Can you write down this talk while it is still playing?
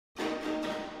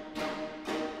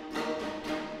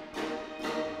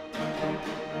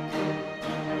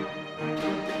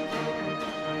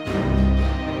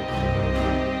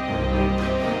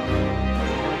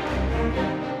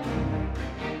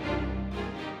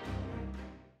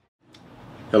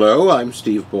Hello, I'm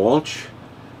Steve Balch,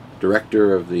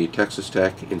 Director of the Texas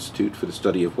Tech Institute for the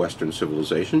Study of Western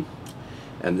Civilization,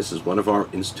 and this is one of our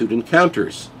Institute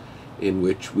Encounters in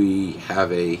which we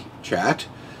have a chat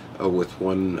with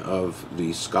one of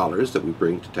the scholars that we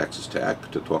bring to Texas Tech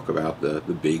to talk about the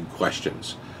big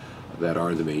questions that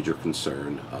are the major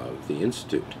concern of the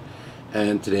Institute.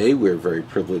 And today we're very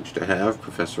privileged to have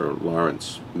Professor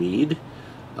Lawrence Mead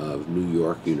of New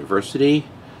York University,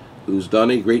 who's done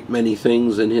a great many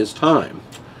things in his time.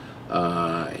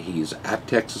 He's at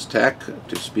Texas Tech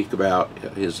to speak about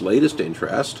his latest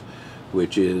interest,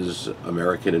 which is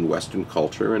American and Western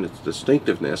culture and its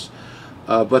distinctiveness.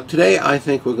 But today I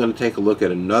think we're going to take a look at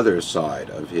another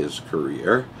side of his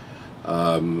career,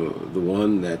 the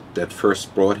one that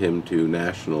first brought him to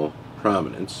national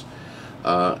prominence,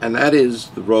 and that is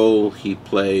the role he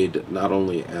played not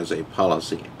only as a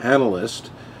policy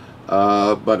analyst,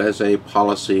 but as a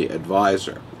policy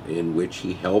advisor, in which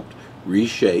he helped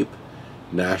reshape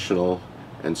national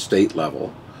and state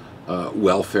level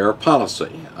welfare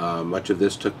policy. Much of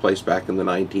this took place back in the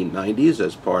 1990s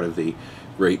as part of the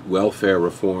great welfare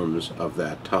reforms of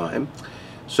that time.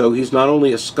 So he's not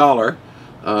only a scholar,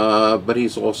 but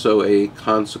he's also a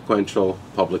consequential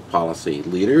public policy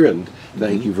leader, and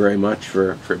thank you very much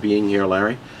for being here,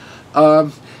 Larry.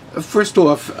 First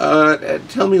off,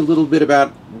 tell me a little bit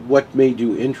about what made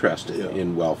you interested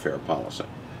in welfare policy.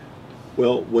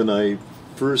 Well, when I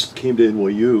first came to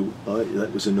NYU,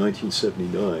 that was in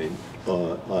 1979,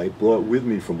 I brought with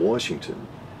me from Washington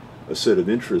a set of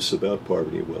interests about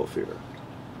poverty and welfare.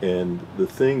 And the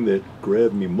thing that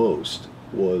grabbed me most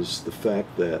was the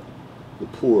fact that the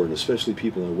poor, and especially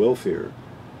people on welfare,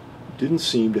 didn't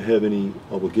seem to have any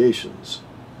obligations.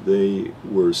 They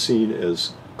were seen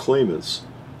as claimants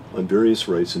on various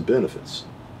rights and benefits.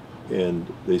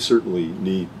 And they certainly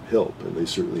need help, and they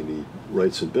certainly need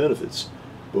rights and benefits.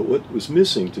 But what was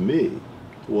missing to me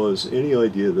was any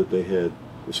idea that they had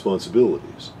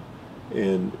responsibilities.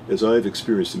 And as I've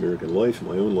experienced American life, in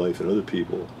my own life and other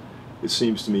people, it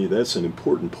seems to me that's an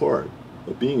important part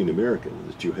of being an American,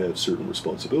 that you have certain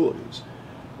responsibilities.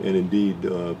 And indeed,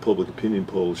 public opinion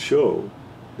polls show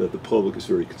that the public is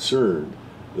very concerned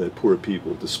that poor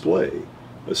people display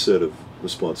a set of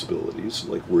responsibilities,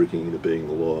 like working and obeying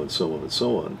the law and so on and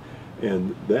so on.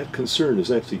 And that concern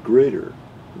is actually greater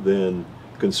than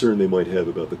concern they might have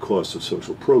about the cost of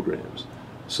social programs.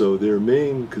 So their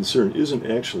main concern isn't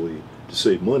actually to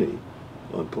save money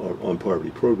on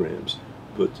poverty programs,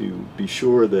 but to be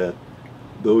sure that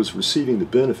those receiving the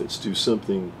benefits do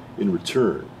something in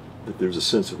return, that there's a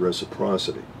sense of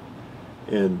reciprocity.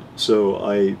 And so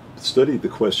I studied the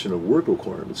question of work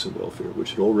requirements in welfare,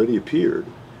 which had already appeared.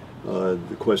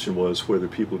 The question was whether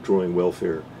people drawing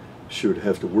welfare should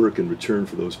have to work in return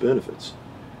for those benefits.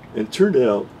 And it turned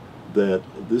out that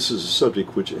this is a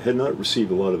subject which had not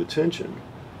received a lot of attention.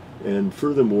 And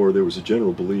furthermore, there was a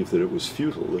general belief that it was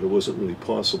futile, that it wasn't really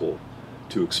possible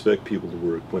to expect people to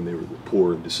work when they were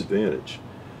poor and disadvantaged.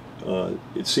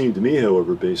 It seemed to me,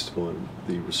 however, based upon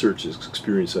the research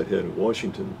experience I'd had in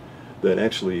Washington, that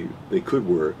actually they could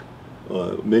work,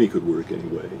 many could work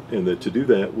anyway, and that to do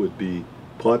that would be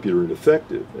popular and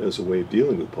effective as a way of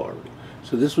dealing with poverty.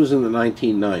 So this was in the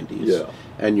 1990s,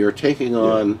 and you're taking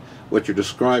on what you're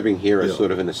describing here as sort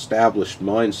of an established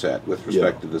mindset with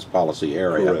respect to this policy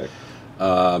area.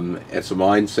 Correct. It's a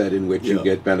mindset in which you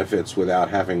get benefits without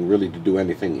having really to do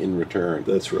anything in return.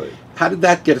 That's right. How did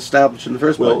that get established in the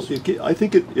first place? Well, I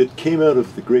think it came out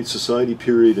of the Great Society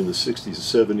period in the 60s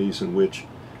and 70s, in which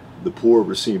the poor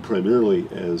were seen primarily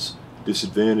as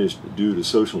disadvantaged due to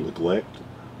social neglect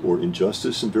or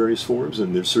injustice in various forms,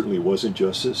 and there certainly was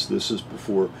injustice. This is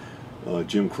before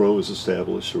Jim Crow was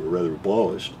established, or rather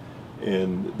abolished,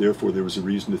 and therefore there was a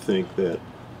reason to think that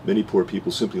many poor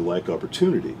people simply lack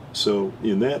opportunity. So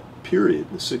in that period,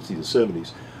 in the 60s and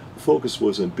 70s, the focus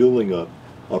was on building up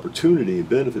opportunity and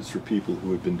benefits for people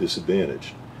who had been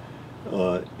disadvantaged.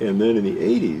 And then in the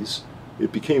 80s,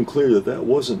 it became clear that that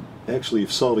wasn't actually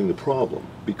solving the problem,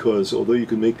 because although you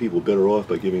can make people better off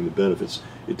by giving the benefits,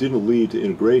 it didn't lead to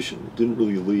integration. It didn't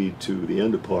really lead to the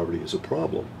end of poverty as a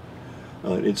problem.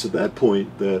 It's at that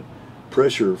point that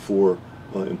pressure for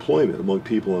employment among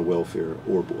people on welfare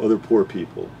or other poor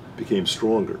people became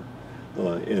stronger.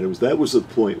 And that was the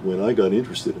point when I got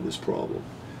interested in this problem.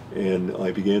 And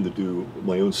I began to do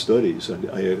my own studies.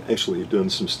 I actually had done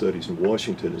some studies in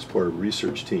Washington as part of a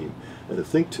research team at a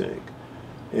think tank.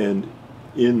 And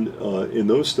in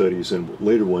those studies and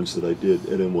later ones that I did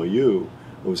at NYU,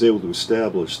 I was able to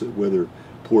establish that whether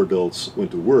poor adults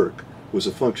went to work was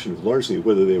a function of largely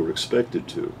whether they were expected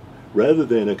to, rather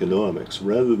than economics,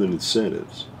 rather than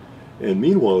incentives. And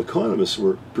meanwhile, economists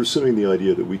were pursuing the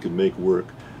idea that we could make work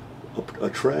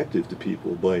attractive to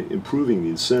people by improving the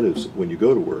incentives when you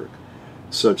go to work,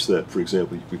 such that, for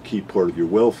example, you could keep part of your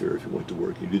welfare if you went to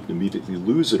work. You didn't immediately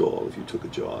lose it all if you took a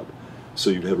job. So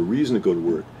you'd have a reason to go to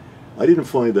work. I didn't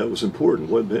find that was important.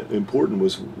 What important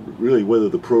was really whether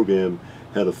the program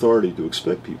had authority to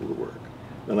expect people to work.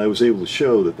 And I was able to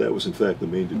show that that was in fact the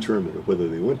main determinant of whether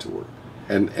they went to work.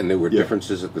 And there were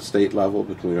differences at the state level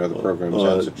between whether programs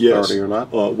had such yes. authority or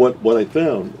not? What I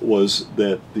found was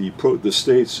that the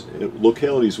states,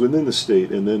 localities within the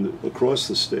state and then across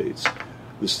the states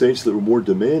that were more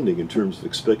demanding in terms of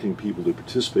expecting people to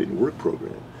participate in a work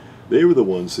program, they were the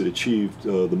ones that achieved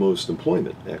the most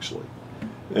employment, actually.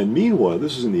 And meanwhile,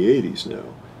 this is in the 80s now.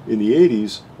 In the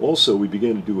 80s, also, we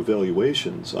began to do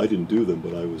evaluations. I didn't do them,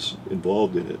 but I was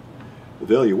involved in it.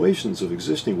 Evaluations of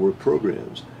existing work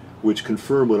programs, which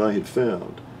confirmed what I had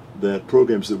found, that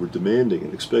programs that were demanding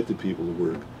and expected people to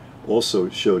work also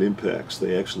showed impacts.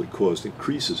 They actually caused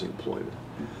increases in employment.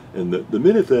 And the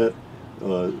minute that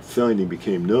finding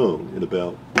became known in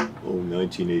about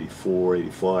 1984,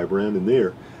 85, around in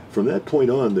there, from that point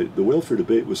on, the welfare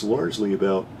debate was largely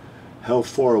about how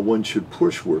far one should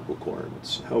push work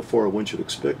requirements, how far one should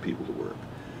expect people to work.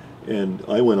 And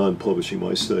I went on publishing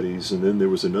my studies, and then there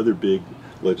was another big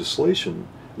legislation,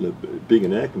 a big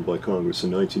enactment by Congress in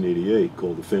 1988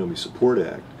 called the Family Support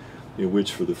Act, in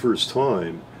which for the first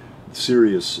time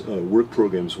serious work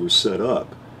programs were set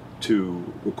up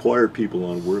to require people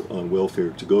on welfare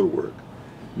to go to work.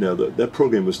 Now that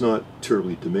program was not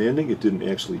terribly demanding. It didn't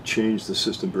actually change the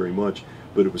system very much,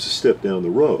 but it was a step down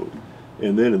the road.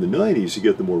 And then in the 90s, you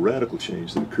get the more radical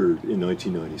change that occurred in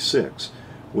 1996,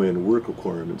 when work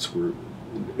requirements were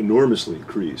enormously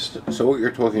increased. So what you're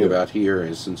talking about here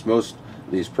is, since most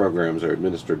of these programs are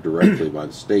administered directly by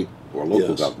the state or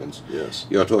local governments,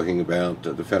 you're talking about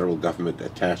the federal government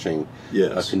attaching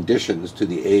conditions to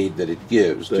the aid that it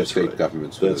gives to state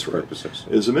governments for those purposes.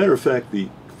 As a matter of fact, the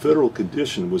federal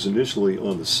condition was initially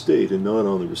on the state and not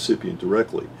on the recipient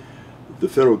directly. The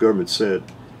federal government said,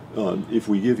 if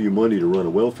we give you money to run a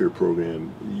welfare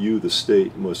program, you, the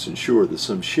state, must ensure that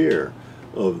some share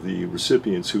of the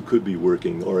recipients who could be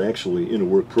working are actually in a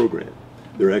work program.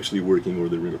 They're actually working or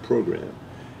they're in a program.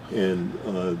 And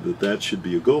that should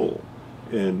be a goal.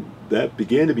 And that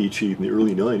began to be achieved in the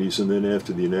early 90s, and then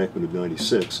after the enactment of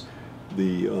 96,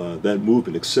 that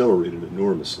movement accelerated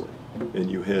enormously. And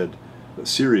you had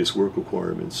serious work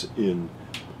requirements in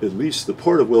at least the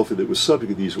part of welfare that was subject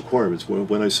to these requirements.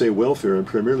 When I say welfare, I'm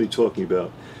primarily talking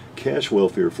about cash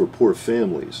welfare for poor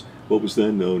families, what was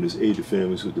then known as aid to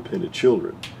families with dependent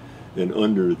children. And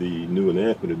under the new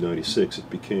enactment of 96, it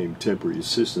became temporary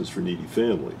assistance for needy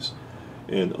families.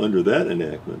 And under that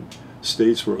enactment,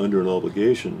 states were under an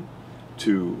obligation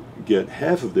to get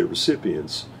half of their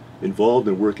recipients involved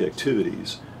in work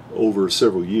activities over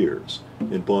several years.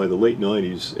 And by the late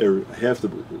 90s, half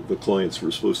the clients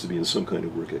were supposed to be in some kind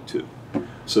of work activity.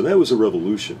 So that was a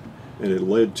revolution, and it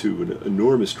led to an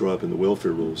enormous drop in the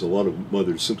welfare rolls. A lot of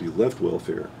mothers simply left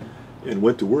welfare and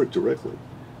went to work directly.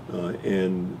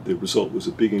 And the result was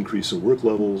a big increase in work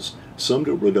levels, some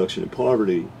reduction in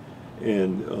poverty,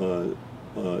 and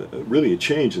really a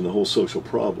change in the whole social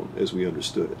problem as we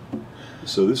understood it.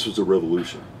 So this was a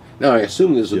revolution. Now, I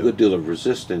assume there's a good deal of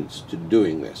resistance to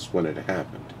doing this when it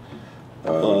happened.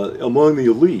 Among the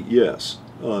elite, yes.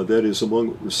 That is,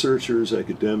 among researchers,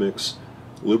 academics,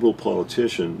 liberal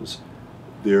politicians,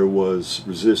 there was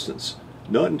resistance.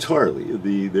 Not entirely.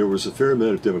 There was a fair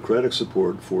amount of democratic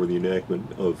support for the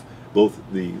enactment of both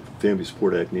the Family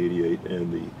Support Act in '88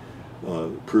 and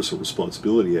the Personal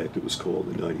Responsibility Act, it was called,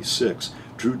 in '96.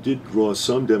 Did draw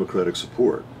some democratic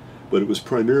support, but it was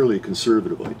primarily a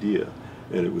conservative idea,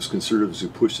 and it was conservatives who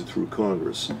pushed it through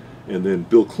Congress. And then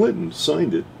Bill Clinton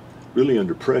signed it really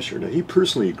under pressure. Now, he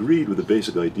personally agreed with the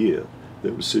basic idea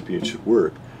that recipients should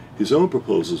work. His own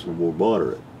proposals were more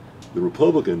moderate. The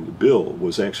Republican bill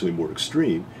was actually more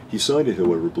extreme. He signed it,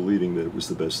 however, believing that it was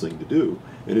the best thing to do,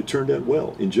 and it turned out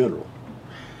well, in general.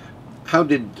 How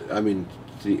did, I mean,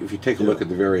 if you take a look at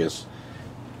the various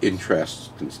interests,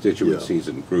 constituencies,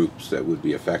 and groups that would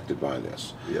be affected by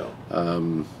this,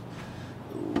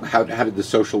 how did the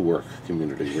social work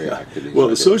community react to these Well,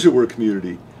 ideas? the social work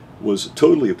community was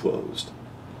totally opposed.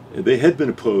 And they had been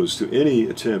opposed to any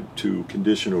attempt to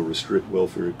condition or restrict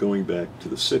welfare going back to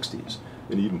the 60s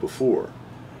and even before.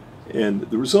 And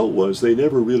the result was they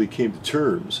never really came to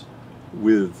terms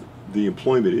with the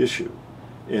employment issue.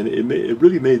 And it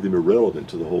really made them irrelevant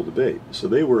to the whole debate. So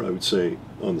they were, I would say,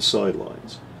 on the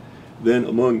sidelines. Then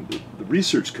among the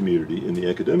research community in the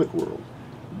academic world,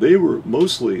 they were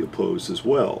mostly opposed as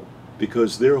well,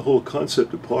 because their whole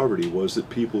concept of poverty was that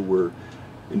people were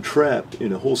entrapped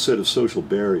in a whole set of social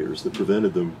barriers that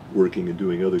prevented them working and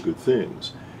doing other good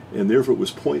things, and therefore it was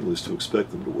pointless to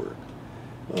expect them to work.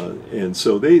 And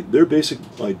so their basic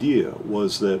idea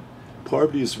was that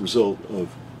poverty is the result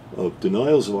of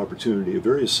denials of opportunity, of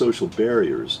various social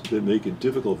barriers that make it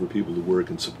difficult for people to work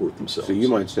and support themselves. So you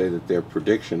might say that their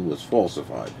prediction was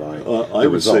falsified by I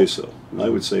would say so. Mm-hmm. I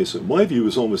would say so. My view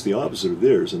was almost the opposite of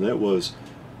theirs, and that was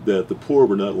that the poor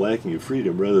were not lacking in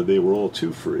freedom, rather they were all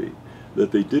too free,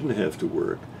 that they didn't have to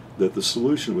work, that the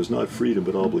solution was not freedom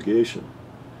but obligation.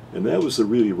 And that was the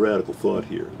really radical thought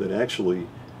here, that actually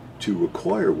to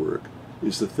require work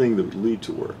is the thing that would lead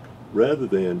to work, rather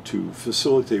than to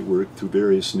facilitate work through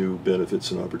various new benefits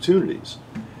and opportunities.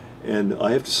 And I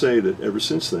have to say that ever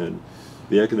since then,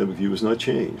 the academic view has not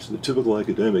changed. The typical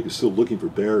academic is still looking for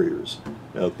barriers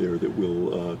out there that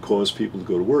will cause people to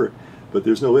go to work, but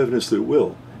there's no evidence that it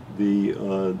will.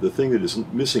 The thing that is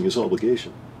missing is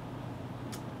obligation.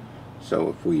 So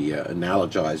if we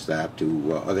analogize that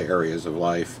to other areas of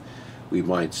life, we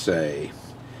might say,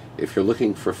 if you're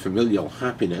looking for familial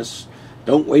happiness,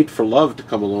 don't wait for love to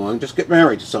come along, just get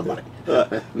married to somebody.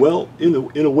 Well,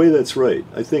 in a way that's right.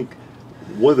 I think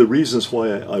one of the reasons why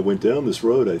I went down this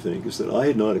road, I think, is that I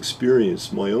had not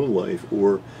experienced my own life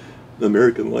or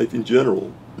American life in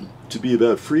general to be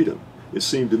about freedom. It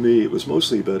seemed to me it was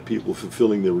mostly about people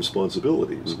fulfilling their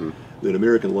responsibilities, that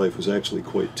American life was actually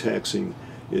quite taxing.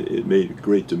 It made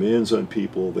great demands on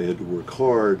people. They had to work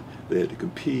hard. They had to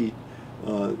compete.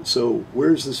 So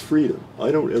where's this freedom?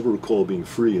 I don't ever recall being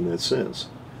free in that sense.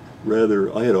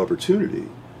 Rather, I had opportunity,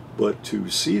 but to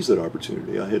seize that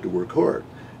opportunity, I had to work hard,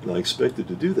 and I expected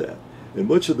to do that. And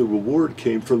much of the reward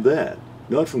came from that,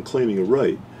 not from claiming a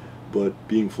right, but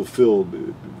being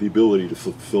fulfilled, the ability to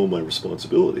fulfill my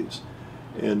responsibilities.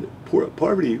 And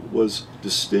poverty was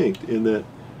distinct in that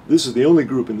this is the only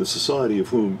group in the society of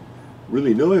whom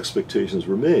really no expectations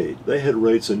were made. They had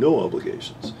rights and no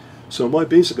obligations. So my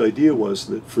basic idea was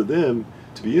that for them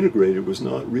to be integrated was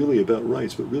not really about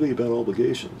rights, but really about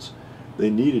obligations. They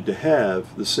needed to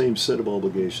have the same set of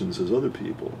obligations as other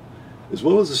people, as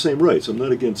well as the same rights. I'm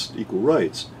not against equal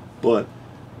rights, but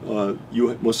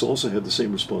you must also have the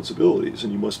same responsibilities,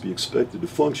 and you must be expected to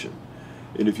function.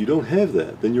 And if you don't have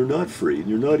that, then you're not free, and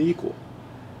you're not equal.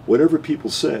 Whatever people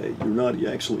say, you're not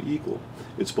actually equal.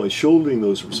 It's by shouldering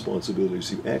those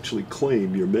responsibilities you actually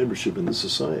claim your membership in the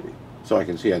society. So I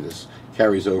can see how this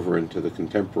carries over into the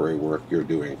contemporary work you're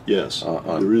doing. Yes,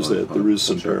 there is that. There is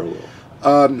some parallel.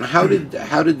 How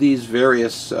did these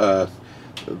various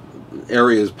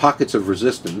areas, pockets of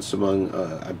resistance among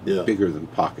bigger than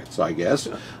pockets, I guess,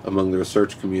 among the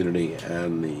research community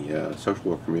and the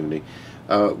social work community?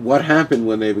 What happened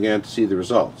when they began to see the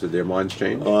results? Did their minds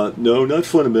change? No, not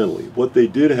fundamentally. What they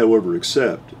did, however,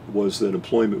 accept was that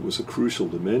employment was a crucial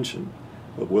dimension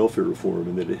of welfare reform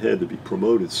and that it had to be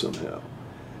promoted somehow.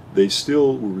 They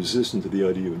still were resistant to the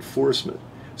idea of enforcement.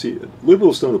 See,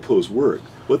 liberals don't oppose work.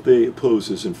 What they oppose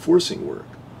is enforcing work,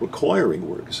 requiring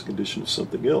work as a condition of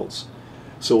something else.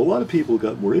 So a lot of people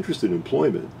got more interested in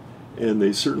employment, and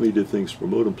they certainly did things to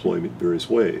promote employment in various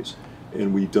ways.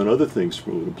 And we've done other things to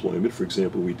promote employment. For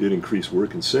example, we did increase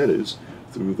work incentives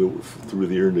through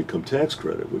the Earned Income Tax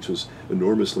Credit, which was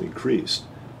enormously increased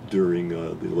during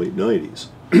the late 90s.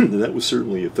 And that was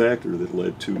certainly a factor that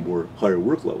led to higher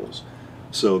work levels.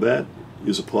 So that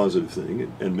is a positive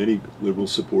thing, and many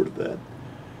liberals supported that.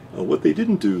 What they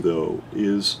didn't do, though,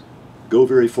 is go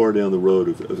very far down the road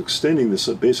of extending this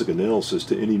basic analysis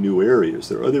to any new areas.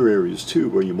 There are other areas, too,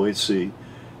 where you might see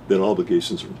that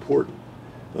obligations are important.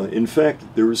 In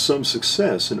fact, there is some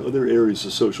success in other areas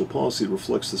of social policy that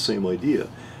reflects the same idea.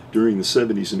 During the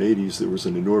 70s and 80s, there was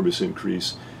an enormous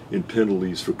increase in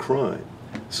penalties for crime.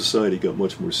 Society got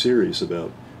much more serious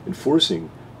about enforcing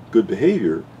good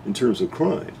behavior in terms of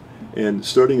crime. And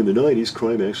starting in the 90s,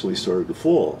 crime actually started to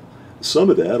fall. Some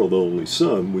of that, although only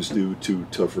some, was due to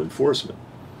tougher enforcement.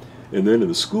 And then in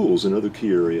the schools, another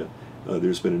key area,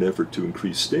 there's been an effort to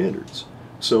increase standards.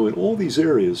 So in all these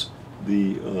areas,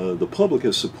 the public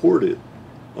has supported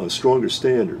stronger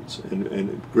standards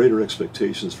and greater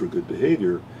expectations for good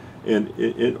behavior.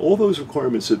 And all those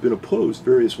requirements have been opposed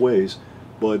various ways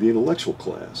by the intellectual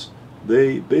class.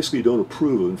 They basically don't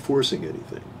approve of enforcing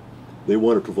anything. They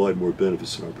want to provide more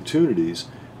benefits and opportunities.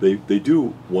 They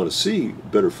do want to see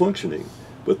better functioning,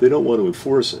 but they don't want to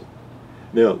enforce it.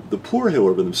 Now, the poor,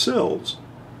 however, themselves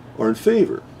are in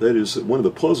favor. That is, one of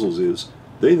the puzzles is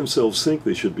they themselves think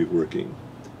they should be working.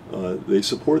 They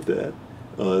support that.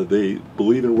 They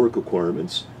believe in work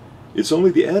requirements. It's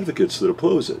only the advocates that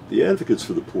oppose it. The advocates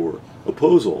for the poor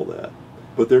oppose all that.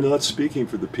 but they're not speaking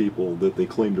for the people that they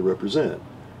claim to represent,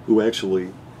 who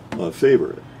actually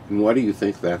favor it. And why do you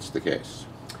think that's the case?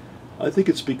 I think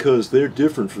it's because they're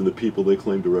different from the people they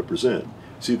claim to represent.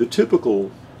 See, the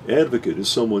typical advocate is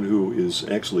someone who is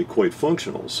actually quite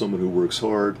functional, someone who works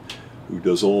hard, who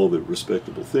does all the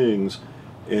respectable things,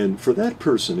 and for that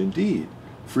person, indeed,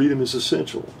 freedom is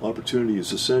essential, opportunity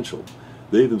is essential.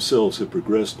 They themselves have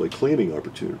progressed by claiming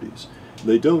opportunities.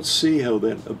 They don't see how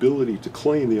that ability to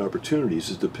claim the opportunities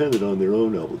is dependent on their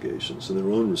own obligations and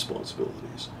their own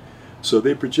responsibilities. So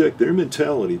they project their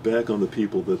mentality back on the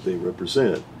people that they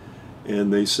represent,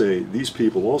 and they say, these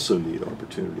people also need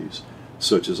opportunities,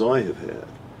 such as I have had.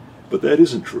 But that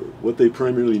isn't true. What they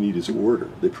primarily need is order.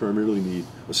 They primarily need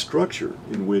a structure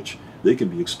in which they can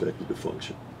be expected to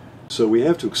function. So we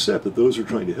have to accept that those who are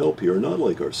trying to help here are not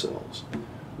like ourselves.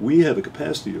 We have a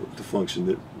capacity to function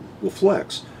that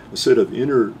reflects a set of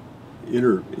inner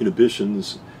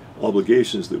inhibitions,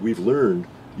 obligations that we've learned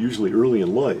usually early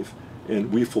in life,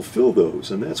 and we fulfill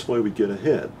those, and that's why we get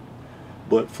ahead.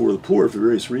 But for the poor, for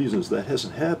various reasons, that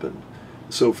hasn't happened.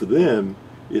 So for them,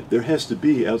 there has to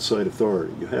be outside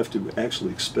authority. You have to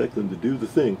actually expect them to do the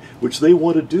thing which they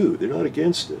want to do. They're not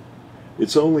against it.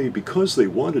 It's only because they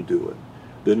want to do it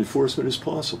that enforcement is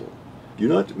possible. You're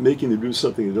not making them do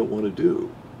something they don't want to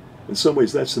do. In some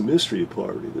ways, that's the mystery of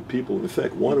poverty, that people, in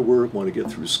fact, want to work, want to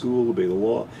get through school, obey the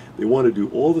law. They want to do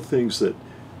all the things that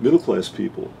middle-class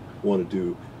people want to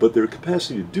do, but their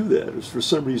capacity to do that is, for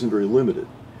some reason, very limited.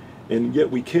 And yet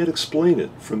we can't explain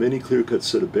it from any clear-cut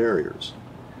set of barriers.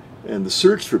 And the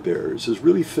search for barriers has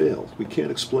really failed. We can't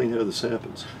explain how this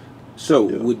happens. So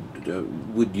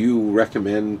would you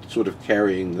recommend sort of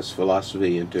carrying this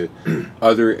philosophy into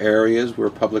other areas where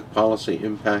public policy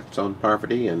impacts on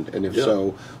poverty? And if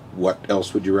so, what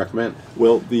else would you recommend?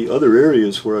 Well, the other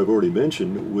areas where I've already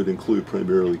mentioned would include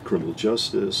primarily criminal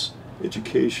justice,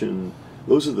 education.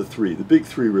 Those are the three. The big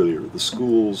three really are the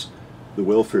schools, the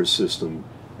welfare system,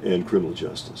 and criminal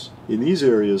justice. In these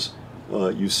areas,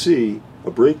 you see a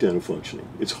breakdown of functioning.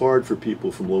 It's hard for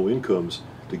people from low incomes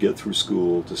to get through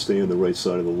school, to stay on the right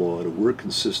side of the law, to work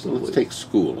consistently. Let's take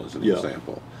school as an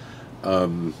example.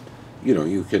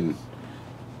 You can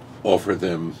offer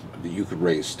them, you could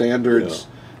raise standards,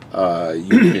 you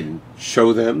can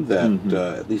show them that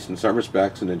at least in some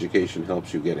respects an education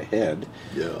helps you get ahead.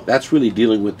 That's really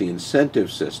dealing with the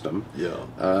incentive system.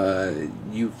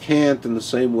 You can't, in the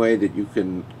same way that you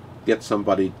can get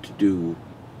somebody to do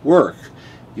work,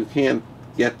 you can't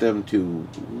get them to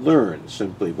learn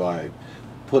simply by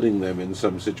putting them in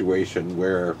some situation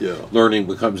where learning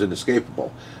becomes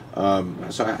inescapable. So how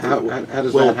does that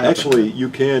happen? Well, actually, you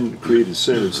can create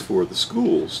incentives for the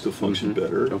schools to function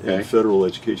better, and federal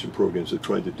education programs have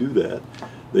tried to do that.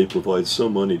 They provide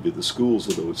some money to the schools,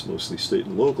 although it's mostly state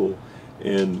and local,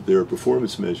 and there are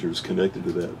performance measures connected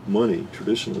to that money,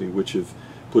 traditionally, which have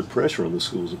put pressure on the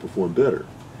schools to perform better.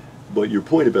 But your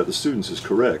point about the students is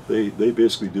correct. They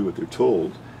basically do what they're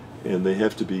told, and they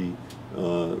have to be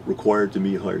required to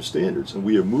meet higher standards, and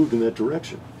we have moved in that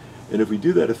direction. And if we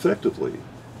do that effectively,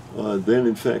 then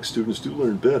in fact students do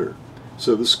learn better.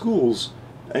 So the schools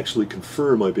actually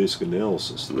confirm my basic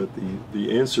analysis that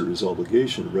the answer is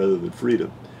obligation rather than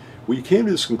freedom. We came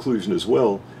to this conclusion as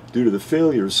well due to the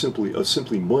failure of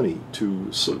simply money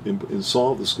to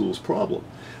solve the school's problem.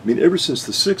 I mean, ever since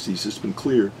the 60s, it's been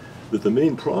clear that the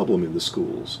main problem in the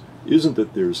schools isn't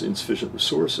that there's insufficient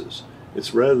resources.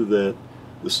 It's rather that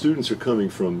the students are coming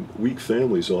from weak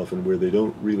families often where they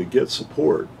don't really get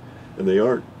support, and they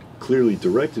aren't clearly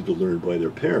directed to learn by their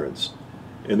parents.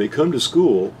 And they come to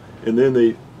school, and then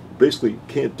they basically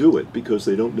can't do it because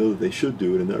they don't know that they should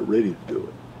do it and not ready to do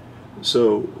it.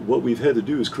 So what we've had to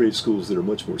do is create schools that are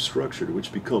much more structured,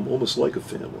 which become almost like a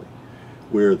family,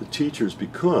 where the teachers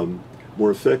become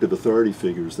more effective authority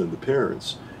figures than the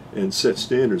parents and set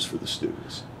standards for the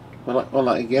students. Well,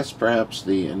 I guess perhaps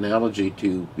the analogy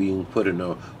to being put in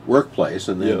a workplace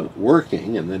and then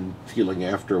working and then feeling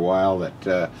after a while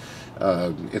that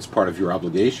it's part of your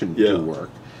obligation to work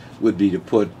would be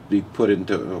to be put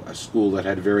into a school that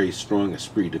had very strong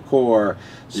esprit de corps,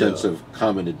 sense of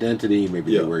common identity.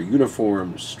 Maybe they wear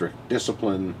uniforms, strict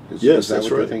discipline. Is that what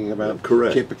you're thinking about?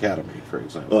 Correct. KIPP Academy, for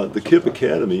example. The KIPP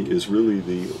Academy is really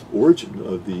the origin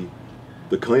of the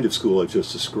kind of school I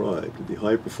just described, the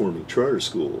high-performing charter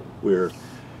school, where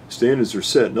standards are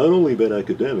set not only about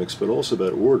academics but also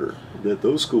about order, that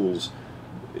those schools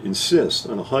insist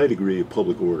on a high degree of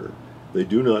public order. They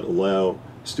do not allow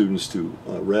students to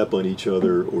rap on each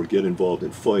other or get involved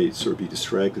in fights or be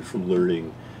distracted from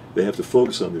learning. They have to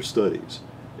focus on their studies.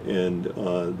 and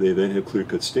they then have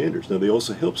clear-cut standards. Now, they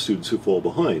also help students who fall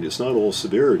behind. It's not all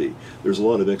severity. There's a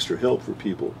lot of extra help for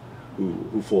people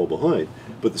who fall behind.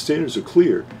 But the standards are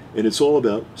clear, and it's all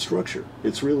about structure.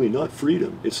 It's really not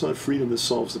freedom. It's not freedom that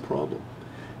solves the problem.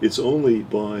 It's only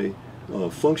by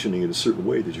functioning in a certain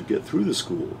way that you get through the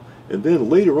school. And then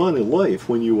later on in life,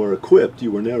 when you are equipped,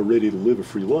 you are now ready to live a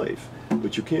free life.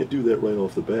 But you can't do that right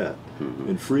off the bat.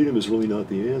 And freedom is really not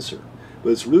the answer. But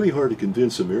it's really hard to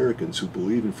convince Americans who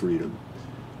believe in freedom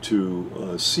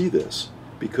to see this,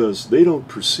 because they don't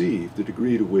perceive the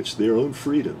degree to which their own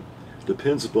freedom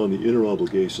depends upon the inner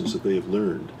obligations that they have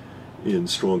learned in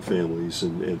strong families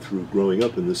and through growing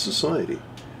up in this society.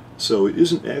 So it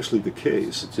isn't actually the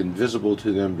case. It's invisible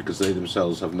to them because they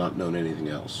themselves have not known anything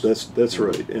else. That's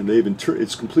right, and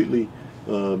it's completely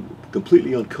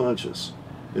unconscious.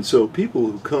 And so people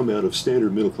who come out of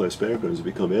standard middle-class backgrounds and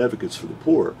become advocates for the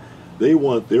poor, they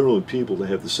want their own people to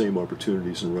have the same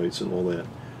opportunities and rights and all that.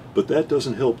 But that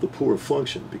doesn't help the poor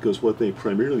function, because what they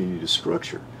primarily need is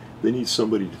structure. They need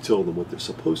somebody to tell them what they're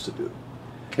supposed to do.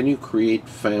 Can you create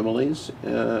families?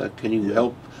 Can you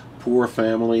help poor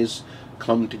families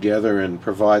come together and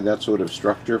provide that sort of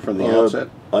structure from the outset?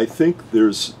 I think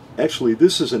there's actually,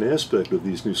 this is an aspect of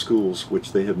these new schools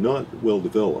which they have not well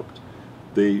developed.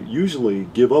 They usually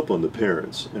give up on the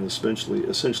parents and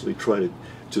essentially try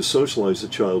to socialize the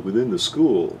child within the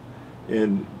school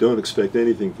and don't expect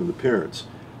anything from the parents.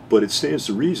 But it stands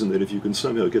to reason that if you can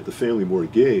somehow get the family more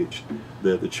engaged,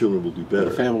 that the children will do better.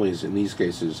 The families in these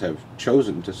cases have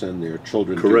chosen to send their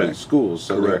children Correct. to these schools,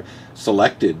 so Correct. they're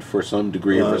selected for some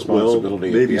degree of responsibility well,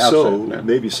 maybe at the outset. so, No?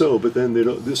 maybe so. But then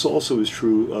this also is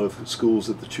true of schools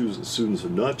that the students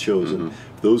have not chosen.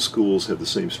 If those schools have the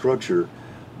same structure,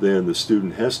 then the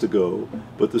student has to go.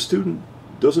 But the student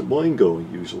doesn't mind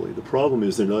going usually. The problem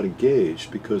is they're not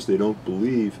engaged because they don't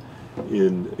believe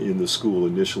in the school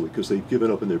initially, because they've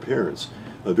given up on their parents.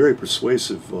 A very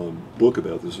persuasive book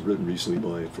about this was written recently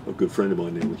by a good friend of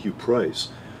mine named Hugh Price,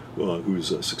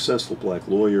 who's a successful black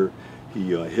lawyer.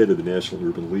 He headed the National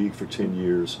Urban League for 10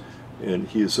 years, and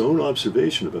his own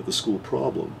observation about the school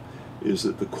problem is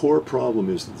that the core problem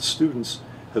is that the students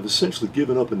have essentially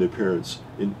given up on their parents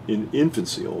in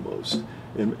infancy almost,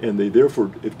 and they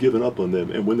therefore have given up on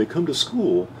them. And when they come to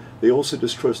school, they also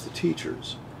distrust the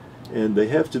teachers. And they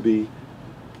have to be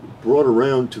brought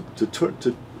around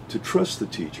to trust the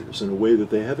teachers in a way that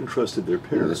they haven't trusted their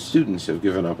parents. The students have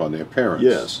given up on their parents.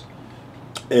 Yes.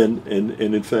 And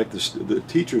in fact, the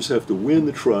teachers have to win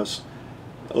the trust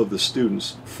of the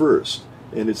students first.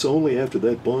 And it's only after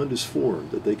that bond is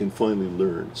formed that they can finally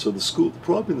learn. So the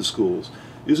problem in the schools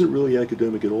isn't really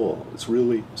academic at all. It's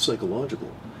really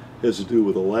psychological. It has to do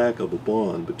with a lack of a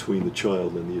bond between the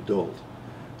child and the adult.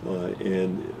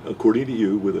 And according to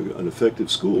you, with an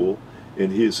effective school,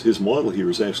 and his model here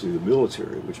is actually the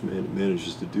military, which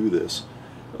manages to do this.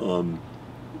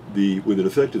 With an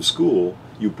effective school,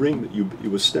 you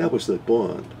establish that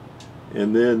bond,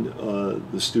 and then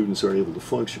the students are able to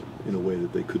function in a way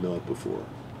that they could not before.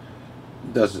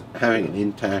 Does having an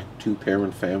intact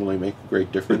two-parent family make a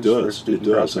great difference? It does. For student It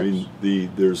does. prospects? I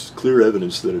mean, there's clear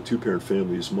evidence that a two-parent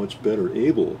family is much better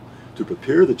able to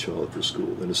prepare the child for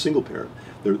school than a single parent.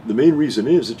 The main reason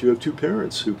is that you have two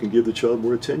parents who can give the child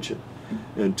more attention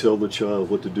and tell the child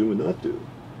what to do and not do.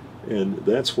 And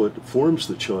that's what forms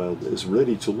the child as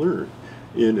ready to learn.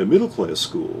 In a middle-class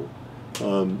school,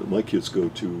 my kids go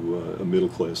to a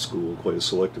middle-class school, quite a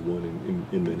selective one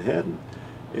in Manhattan,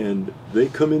 and they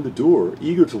come in the door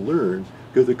eager to learn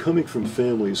because they're coming from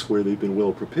families where they've been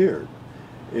well prepared.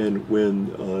 And when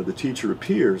the teacher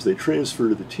appears, they transfer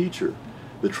to the teacher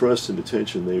the trust and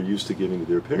attention they're used to giving to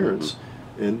their parents,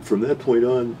 and from that point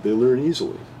on, they learn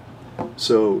easily.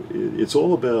 So it's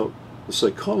all about the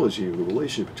psychology of the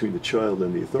relationship between the child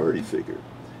and the authority figure.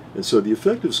 And so the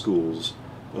effective schools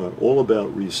are all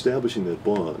about reestablishing that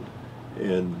bond,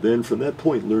 and then from that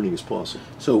point, learning is possible.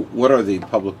 So what are the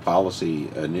public policy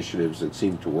initiatives that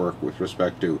seem to work with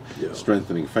respect to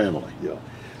strengthening family? Yeah.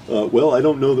 Well, I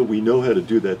don't know that we know how to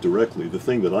do that directly. The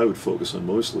thing that I would focus on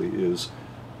mostly is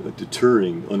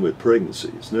deterring unwed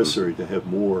pregnancy. It's necessary to have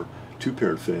more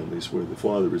two-parent families where the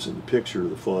father is in the picture,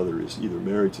 the father is either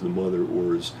married to the mother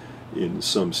or is in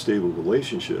some stable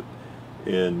relationship.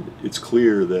 And it's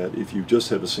clear that if you just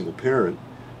have a single parent,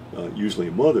 usually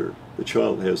a mother, the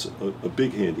child has a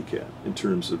big handicap in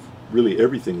terms of really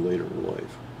everything later in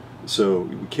life. So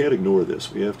we can't ignore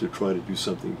this. We have to try to do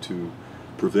something to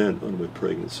prevent unwed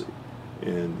pregnancy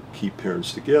and keep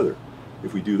parents together.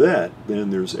 If we do that,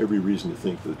 then there's every reason to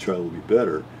think that the child will be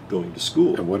better going to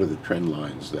school. And what are the trend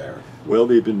lines there? Well,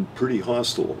 they've been pretty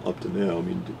hostile up to now. I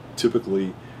mean,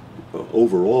 typically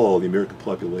overall, the American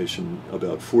population,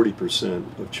 about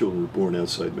 40% of children are born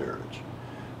outside marriage.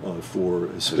 For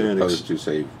Hispanics, as opposed to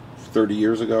say 30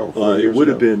 years ago, or 40 it years would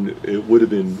ago? have been it would have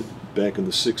been back in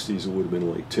the 60s. It would have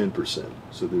been like 10%.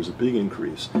 So there's a big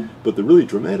increase. But the really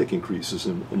dramatic increase is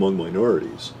among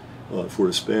minorities. For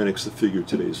Hispanics, the figure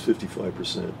today is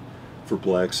 55%. For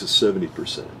blacks, is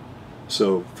 70%.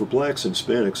 So for blacks and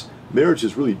Hispanics, marriage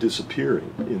is really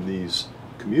disappearing in these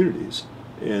communities,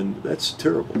 and that's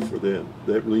terrible for them.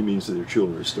 That really means that their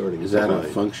children are starting Is that behind. a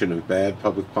function of bad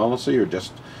public policy or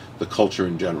just the culture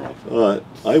in general?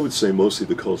 I would say mostly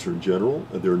the culture in general.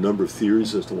 There are a number of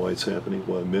theories as to why it's happening,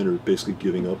 why men are basically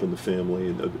giving up on the family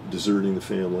and deserting the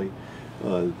family.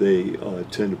 They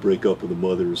tend to break up with the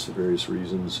mothers for various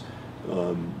reasons.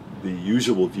 The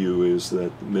usual view is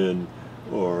that men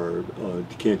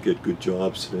can't get good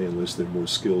jobs today unless they're more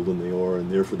skilled than they are,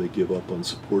 and therefore they give up on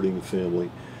supporting the family.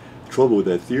 The trouble with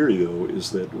that theory, though, is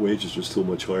that wages are still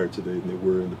much higher today than they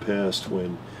were in the past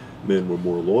when men were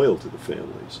more loyal to the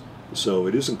families. So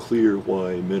it isn't clear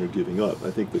why men are giving up.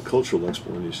 I think the cultural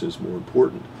explanation is more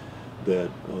important,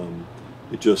 that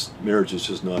marriage is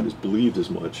just not as believed as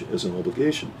much as an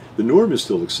obligation. The norm is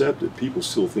still accepted. People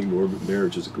still think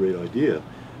marriage is a great idea,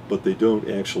 but they don't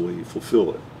actually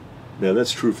fulfill it. Now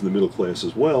that's true for the middle class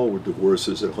as well, where divorce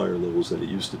is at higher levels than it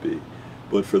used to be.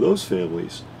 But for those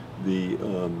families,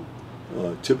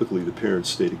 typically the parents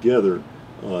stay together,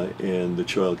 and the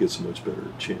child gets a much better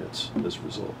chance as a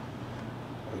result.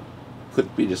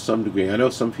 Could be to some degree. I know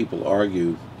some people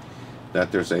argue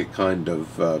that there's a kind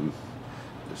of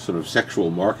sort of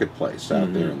sexual marketplace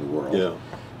out there in the world. Yeah.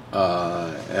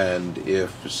 And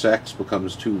if sex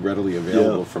becomes too readily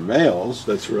available for males,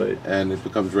 That's right. and it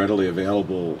becomes readily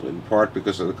available in part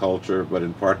because of the culture, but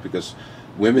in part because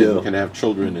women can have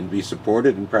children and be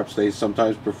supported, and perhaps they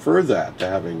sometimes prefer that to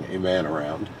having a man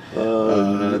around.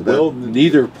 Well,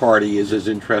 neither party is as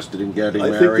interested in getting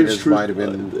married as might have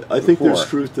been I think there's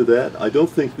before. truth to that. I don't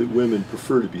think that women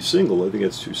prefer to be single. I think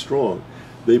that's too strong.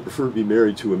 They prefer to be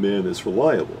married to a man that's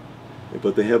reliable.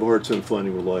 But they have a hard time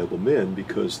finding reliable men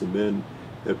because the men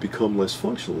have become less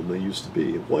functional than they used to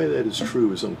be. And why that is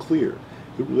true is unclear.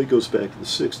 It really goes back to the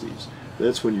 60s.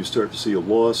 That's when you start to see a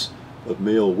loss of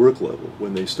male work level,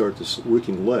 when they start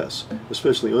working less,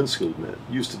 especially unskilled men.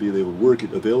 It used to be they would work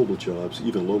at available jobs,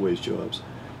 even low-wage jobs,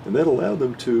 and that allowed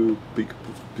them to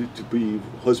be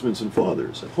husbands and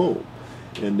fathers at home.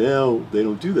 And now they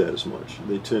don't do that as much.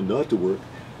 They tend not to work.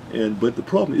 But the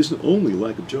problem isn't only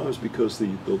lack of jobs, because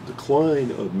the decline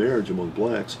of marriage among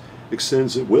blacks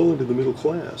extends it well into the middle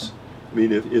class. I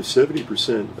mean, if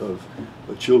 70% of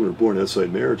children are born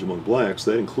outside marriage among blacks,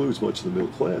 that includes much of the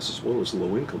middle class as well as the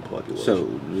low-income population. So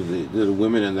do the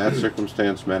women in that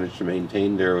circumstance manage to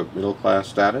maintain their middle-class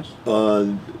status?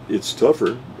 It's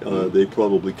tougher. They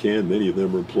probably can. Many of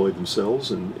them are employed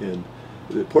themselves, and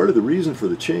part of the reason for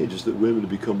the change is that women have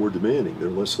become more demanding. They're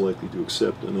less likely to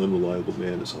accept an unreliable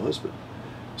man as a husband.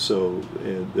 So,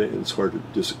 and it's hard to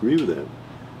disagree with that.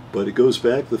 But it goes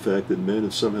back to the fact that men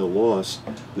have somehow lost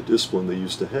the discipline they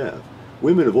used to have.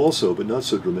 Women have also, but not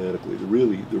so dramatically. The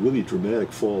really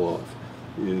dramatic fall off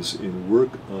is in work,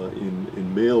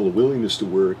 in male willingness to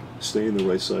work, stay on the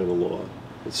right side of the law,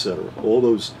 etc. All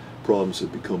those problems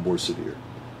have become more severe.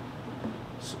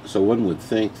 So one would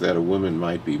think that a woman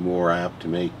might be more apt to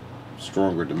make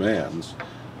stronger demands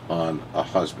on a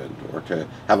husband, or to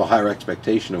have a higher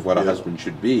expectation of what a husband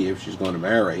should be if she's going to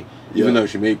marry, even though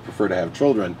she may prefer to have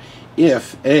children,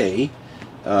 if A,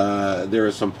 there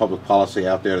is some public policy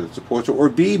out there that supports it, or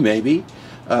B, maybe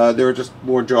there are just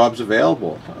more jobs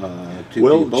available to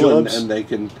people, and they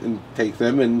can take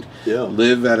them and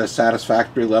live at a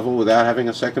satisfactory level without having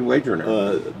a second wage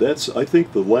earner. I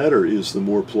think the latter is the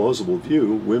more plausible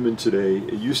view. Women today,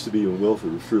 it used to be when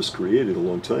welfare was first created a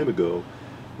long time ago,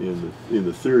 in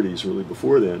the 30s, really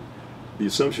before then, the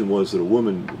assumption was that a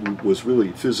woman was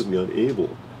really physically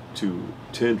unable to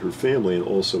tend her family and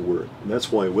also work. And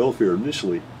that's why welfare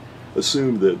initially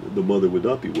assumed that the mother would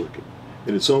not be working.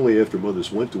 And it's only after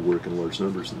mothers went to work in large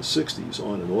numbers in the 60s,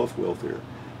 on and off welfare,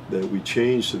 that we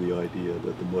changed to the idea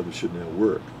that the mother should now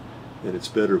work. And it's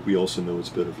better, we also know it's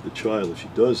better for the child if she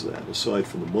does that, aside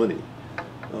from the money.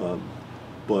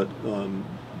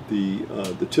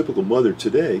 The typical mother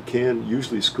today can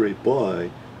usually scrape by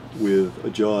with a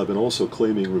job and also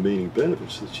claiming remaining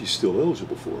benefits that she's still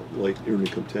eligible for, like earned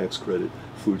income tax credit,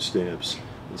 food stamps,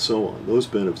 and so on. Those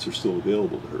benefits are still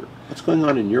available to her. What's going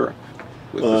on in Europe?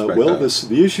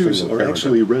 The issues are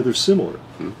actually rather similar.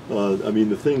 I mean,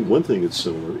 one thing that's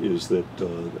similar is that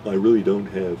I really don't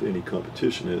have any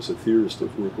competition as a theorist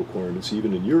of work requirements,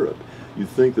 even in Europe. You'd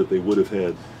think that they would have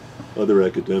had other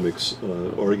academics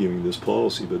arguing this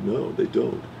policy, but no, they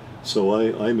don't. So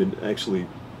actually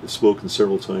spoken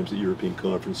several times at European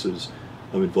conferences.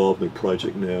 I'm involved in a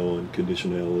project now on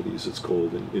conditionalities, it's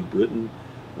called, in Britain.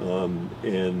 I'm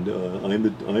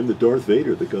the Darth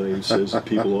Vader, the guy who says that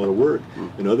people ought to work.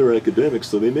 And other academics,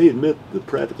 though they may admit the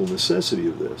practical necessity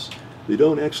of this, they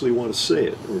don't actually want to say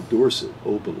it or endorse it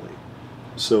openly.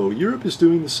 So Europe is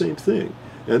doing the same thing.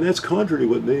 And that's contrary to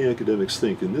what many academics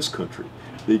think in this country.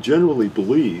 They generally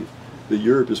believe that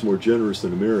Europe is more generous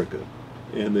than America,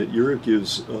 and that Europe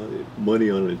gives money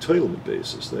on an entitlement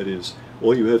basis. That is,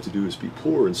 all you have to do is be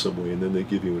poor in some way, and then they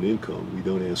give you an income. We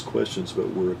don't ask questions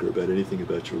about work or about anything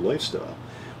about your lifestyle.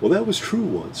 Well, that was true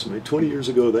once. 20 years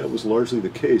ago, that was largely the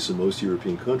case in most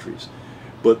European countries.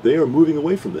 But they are moving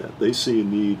away from that. They see a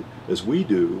need, as we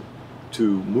do,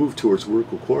 to move towards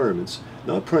work requirements,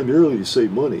 not primarily to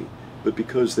save money, but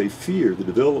because they fear the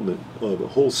development of a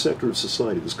whole sector of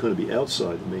society that's going to be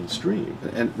outside the mainstream.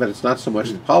 But it's not so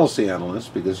much the policy analysts,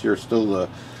 because you're still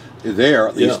there,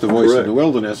 at least the voice of the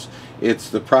wilderness. It's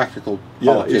the practical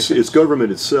politicians. Yeah, it's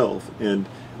government itself. And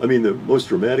I mean, the most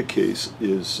dramatic case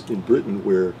is in Britain,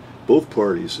 where both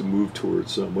parties have moved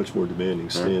towards a much more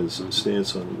demanding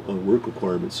stance on work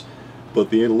requirements, but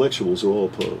the intellectuals are all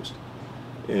opposed.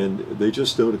 And they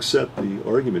just don't accept the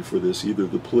argument for this, either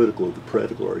the political or the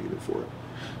practical argument for it.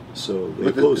 So they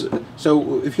oppose it.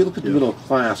 So if you look at the middle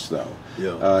class, though,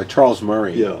 Yeah. Charles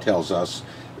Murray tells us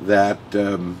that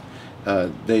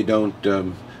they don't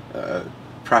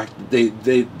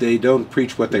they don't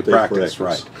preach what they practice,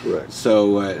 right? Correct.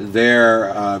 So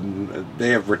they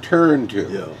have returned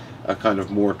to a kind of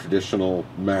more traditional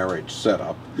marriage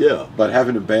setup, but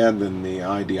haven't abandoned the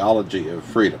ideology of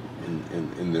freedom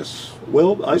in this.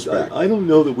 Well, I don't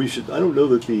know that we should. I don't know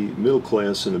that the middle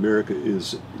class in America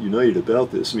is united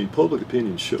about this. I mean, public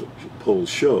opinion polls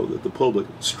show that the public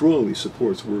strongly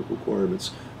supports work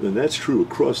requirements, and that's true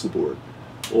across the board.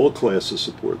 All classes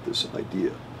support this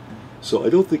idea. So I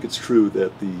don't think it's true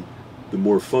that the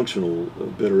more functional,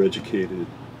 better educated,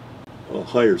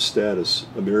 higher status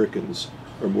Americans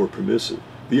are more permissive.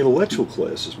 The intellectual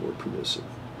class is more permissive.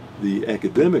 The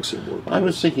academics are more permissive. I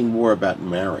was thinking more about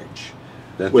marriage,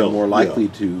 that they're more likely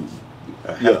to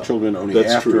have children only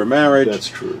after a marriage. That's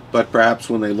true. But perhaps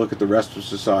when they look at the rest of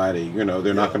society,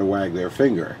 they're not going to wag their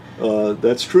finger.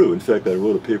 That's true. In fact, I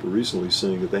wrote a paper recently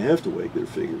saying that they have to wag their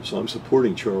fingers. So I'm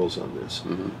supporting Charles on this,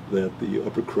 that the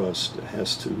upper crust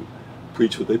has to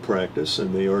preach what they practice,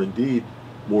 and they are indeed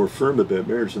more firm about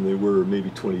marriage than they were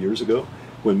maybe 20 years ago.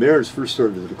 When marriage first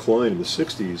started to decline in the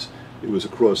 60s, it was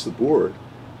across the board.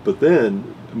 But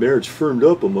then marriage firmed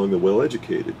up among the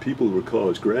well-educated. People who were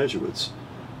college graduates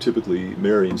typically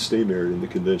marry and stay married in the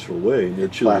conventional way. And their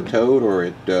children plateaued, or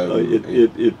it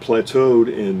plateaued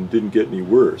and didn't get any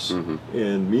worse.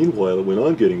 And meanwhile, it went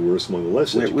on getting worse among the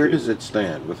less educated. Where does it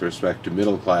stand with respect to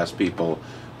middle-class people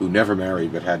who never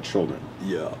married but had children?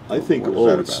 Yeah, I think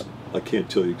I can't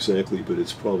tell you exactly, but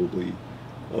it's probably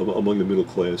among the middle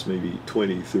class, maybe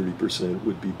 20–30%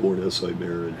 would be born outside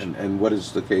marriage. And what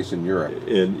is the case in Europe?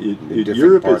 And in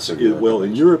Europe,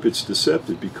 in Europe, it's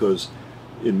deceptive, because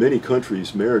in many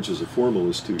countries, marriage as a formal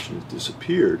institution has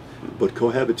disappeared, but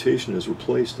cohabitation has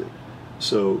replaced it.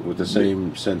 So with the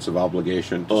same sense of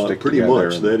obligation to stick pretty together.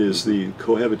 Much. That is, the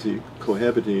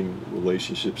cohabiting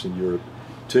relationships in Europe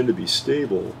tend to be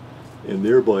stable, and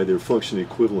thereby they're functionally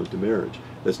equivalent to marriage.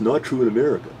 That's not true in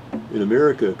America. In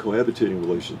America, cohabitating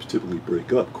relationships typically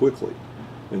break up quickly.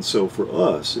 And so for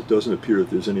us, it doesn't appear that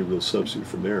there's any real substitute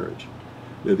for marriage.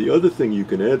 Now, the other thing you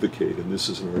can advocate, and this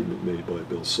is an argument made by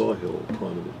Bill Sawhill, a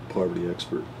prominent poverty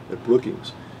expert at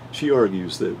Brookings, she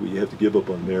argues that we have to give up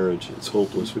on marriage. It's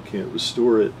hopeless. We can't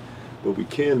restore it. But we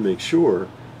can make sure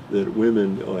that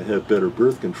women have better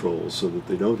birth control so that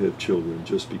they don't have children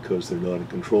just because they're not in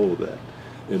control of that.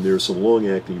 And there are some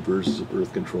long-acting versions of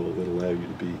birth control that allow you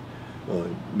to be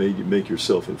make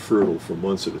yourself infertile for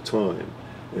months at a time,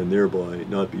 and thereby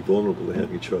not be vulnerable to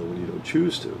having a child when you don't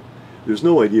choose to. There's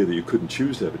no idea that you couldn't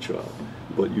choose to have a child,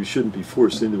 but you shouldn't be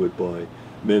forced into it by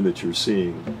men that you're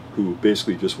seeing who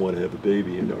basically just want to have a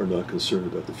baby and are not concerned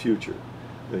about the future.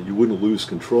 You wouldn't lose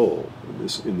control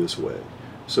in this way.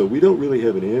 So we don't really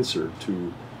have an answer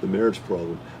to the marriage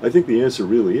problem. I think the answer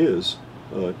really is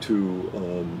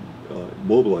to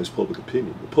mobilize public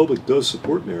opinion. The public does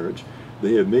support marriage.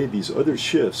 They have made these other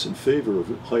shifts in favor of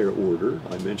higher order.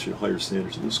 I mentioned higher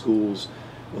standards in the schools,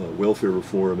 welfare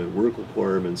reform and work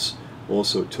requirements,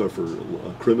 also tougher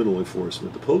criminal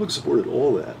enforcement. The public supported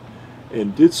all that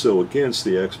and did so against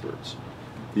the experts.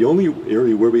 The only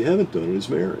area where we haven't done it is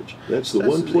marriage. That's the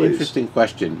one place. An interesting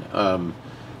question.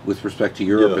 with respect to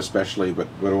Europe Yeah. especially, but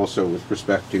also with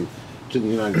respect to the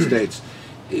United States.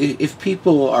 If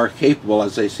people are capable,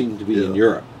 as they seem to be in Yeah.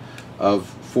 Europe, of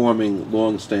forming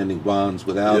long-standing bonds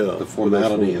without Yeah, the without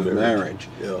formality formal of marriage. marriage.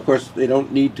 Yeah. Of course, they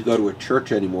don't need to go to a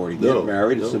church anymore to get No,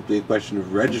 married. It's no. simply a question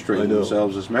of I registering know.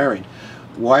 themselves as married.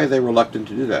 Why are they reluctant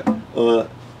to do that?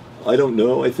 I don't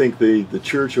know. I think the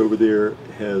church over there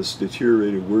has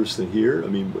deteriorated worse than here. I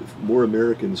mean, more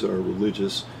Americans are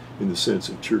religious in the sense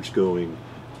of church going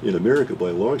in America by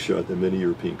a long shot than many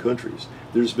European countries.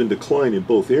 There's been decline in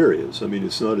both areas. I mean,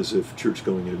 it's not as if church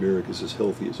going in America is as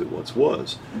healthy as it once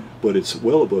was, but it's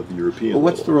well above the European Well,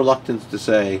 what's the level. reluctance to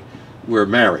say we're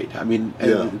married? I mean,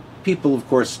 Yeah. people, of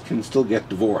course, can still get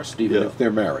divorced even Yeah. if they're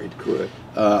married. Correct.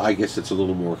 I guess it's a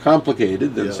little more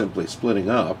complicated than Yeah. simply splitting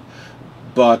up.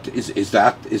 But is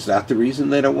that the reason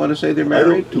they don't want to say they're I don't-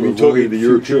 married? you mean To talking to avoid the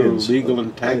future Europeans? legal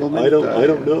entanglement? I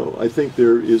don't know. I think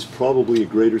there is probably a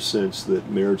greater sense that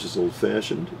marriage is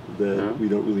old-fashioned, that Yeah. we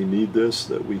don't really need this,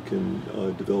 that we can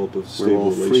develop a We're stable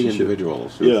all free relationship.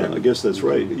 individuals. who Yeah, can, I guess that's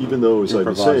right. Even though, as I've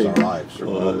been improvise saying, our lives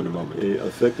from moment to moment.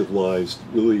 effective lives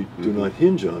really do not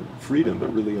hinge on freedom,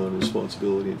 but really on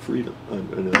responsibility and freedom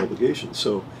and an obligation.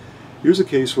 So here's a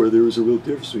case where there is a real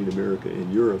difference between America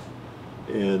and Europe.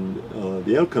 And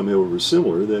the outcome, however, is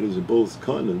similar. That is, in both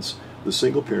continents, the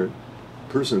single-parent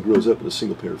person who grows up in a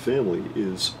single-parent family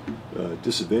is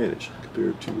disadvantaged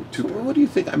compared to a So two-parent. what do you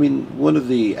think? I mean, one of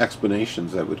the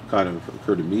explanations that would kind of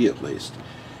occur to me, at least,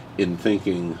 in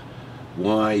thinking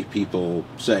why people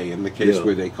say, in the case Yeah.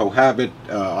 where they cohabit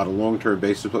on a long-term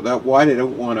basis, but that why they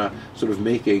don't want to sort of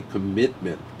make a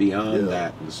commitment beyond Yeah.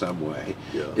 that in some way,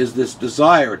 Yeah. is this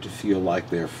desire to feel like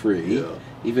they're free. Yeah.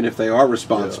 Even if they are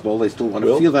responsible, they still want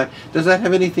to Well- feel that. Does that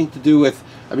have anything to do with,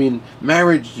 I mean,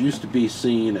 marriage used to be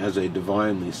seen as a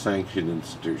divinely sanctioned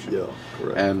institution. Yeah,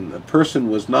 correct. And a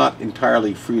person was not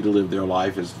entirely free to live their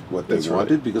life as what they That's right.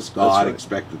 wanted because God right.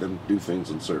 expected them to do things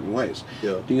in certain ways.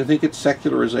 Yeah. Do you think it's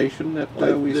secularization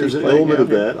that we There's see an playing element out of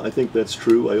here? that. I think that's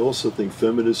true. I also think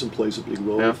feminism plays a big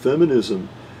role. Yeah. Feminism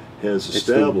has It's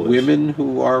the established. women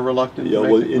who are reluctant Yeah, to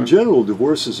well, make it? in general,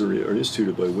 divorces are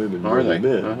instituted by women Are more than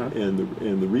they? men, Uh-huh.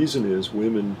 and the reason is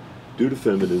women, due to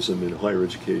feminism and higher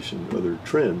education and other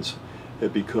trends,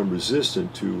 have become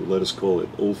resistant to, let us call it,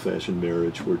 old-fashioned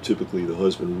marriage, where typically the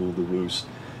husband ruled the roost,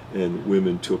 and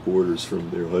women took orders from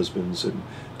their husbands and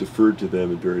deferred to them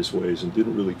in various ways and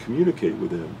didn't really communicate with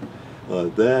them.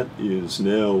 That is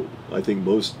now, I think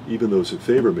most, even those who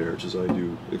favor marriage, as I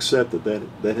do, accept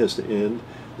that has to end,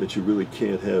 that you really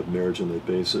can't have marriage on that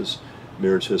basis.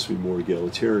 Marriage has to be more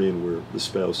egalitarian, where the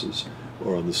spouses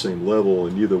are on the same level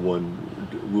and neither one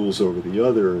rules over the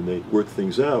other, and they work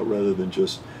things out rather than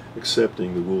just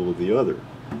accepting the rule of the other.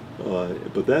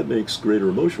 But that makes greater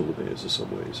emotional demands in some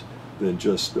ways than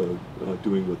just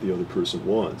doing what the other person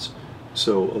wants.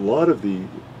 So a lot of the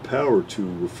power to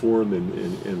reform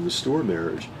and restore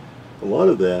marriage, a lot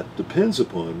of that depends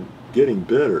upon getting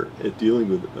better at dealing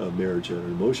with marriage at an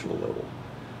emotional level.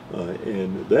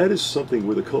 And that is something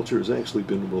where the culture has actually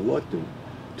been reluctant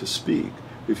to speak.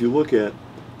 If you look at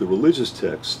the religious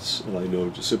texts, and I know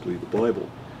just simply the Bible,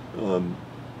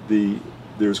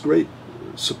 there's great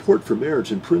support for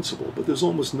marriage in principle, but there's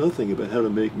almost nothing about how to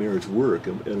make marriage work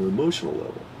at an emotional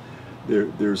level.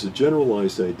 There's a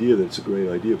generalized idea that it's a great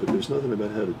idea, but there's nothing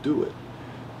about how to do it.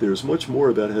 There's much more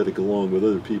about how to get along with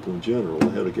other people in general,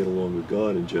 how to get along with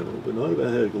God in general, but not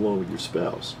about how to get along with your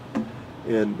spouse.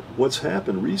 And what's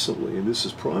happened recently, and this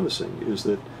is promising, is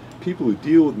that people who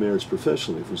deal with marriage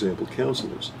professionally, for example,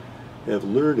 counselors, have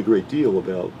learned a great deal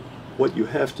about what you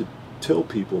have to tell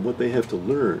people and what they have to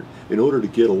learn in order to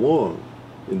get along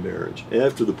in marriage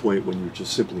after the point when you're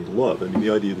just simply in love. I mean, the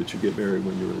idea that you get married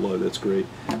when you're in love, that's great,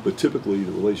 but typically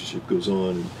the relationship goes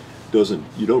on and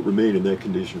you don't remain in that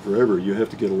condition forever. You have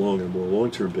to get along on a more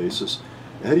long-term basis.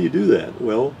 How do you do that?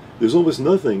 Well, there's almost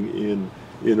nothing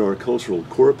in our cultural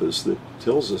corpus that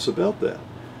tells us about that.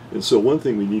 And so one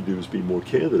thing we need to do is be more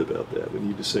candid about that. We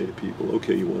need to say to people,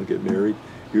 okay, you want to get married,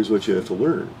 here's what you have to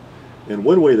learn. And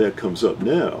one way that comes up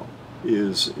now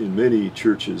is in many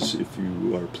churches, if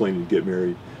you are planning to get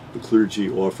married, the clergy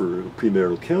offer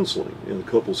premarital counseling, and the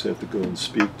couples have to go and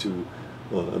speak to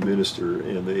a minister,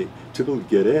 and they typically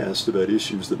get asked about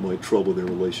issues that might trouble their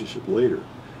relationship later,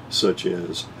 such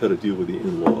as how to deal with the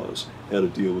in-laws, how to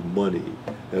deal with money,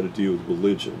 how to deal with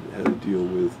religion, how to deal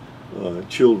with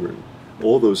children.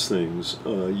 All those things,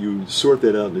 you sort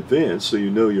that out in advance so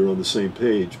you know you're on the same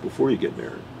page before you get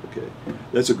married. Okay,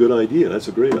 that's a good idea. That's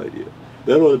a great idea.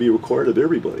 That ought to be required of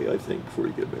everybody, I think, before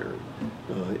you get married.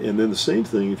 And then the same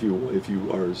thing if you're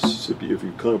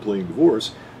contemplating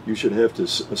divorce, you should have to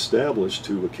establish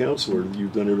to a counselor that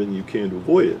you've done everything you can to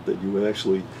avoid it, that you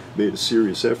actually made a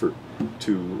serious effort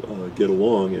to get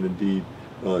along and indeed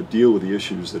deal with the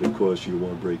issues that have caused you to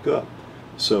want to break up.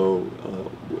 So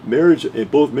marriage,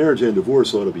 both marriage and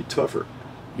divorce ought to be tougher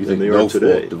than they are today.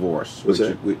 No-fault divorce. What's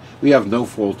that? We have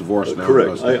no-fault divorce now.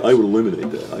 Correct. I would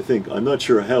eliminate that. I'm not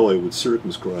sure how I would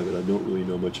circumscribe it. I don't really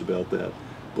know much about that.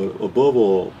 But above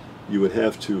all, you would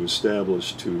have to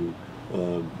establish to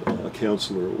a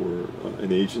counselor or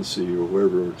an agency or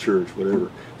wherever, or a church, whatever,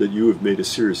 that you have made a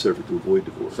serious effort to avoid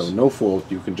divorce. So no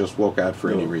fault, you can just walk out for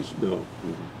any reason. No.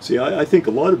 Mm-hmm. See, I think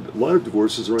a lot of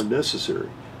divorces are unnecessary.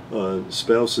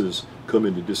 Spouses come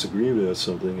into disagreement about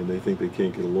something and they think they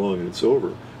can't get along and it's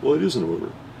over. Well, it isn't over.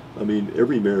 I mean,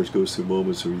 every marriage goes through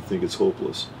moments where you think it's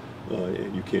hopeless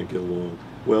and you can't get along.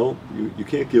 Well, you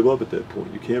can't give up at that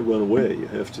point. You can't run away. You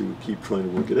have to keep trying to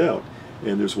work it out,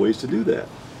 and there's ways to do that.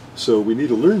 So we need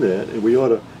to learn that, and we ought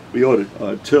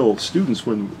to tell students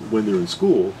when they're in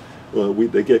school.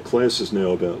 They get classes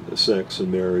now about sex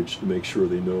and marriage to make sure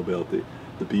they know about the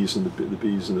B's and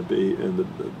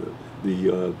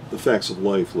the facts of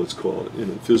life, let's call it, in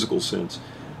a physical sense.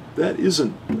 That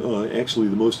isn't actually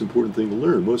the most important thing to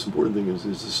learn. The most important thing is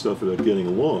the stuff about getting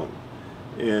along,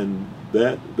 and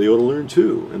that they ought to learn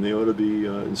too, and they ought to be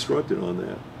instructed on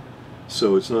that.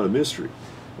 So it's not a mystery.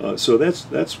 So that's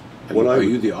what I. Are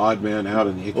you the odd man out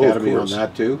in the academy on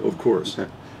that too? Of course. Okay.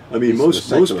 I mean, most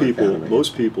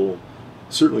people,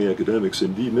 certainly academics,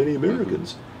 indeed many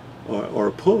Americans, are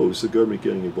opposed to government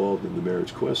getting involved in the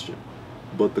marriage question.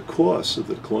 But the costs of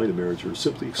the decline of marriage are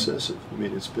simply excessive. I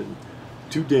mean, it's been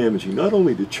too damaging, not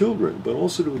only to children, but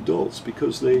also to adults,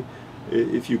 because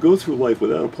if you go through life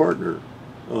without a partner,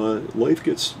 life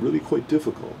gets really quite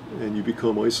difficult, and you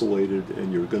become isolated,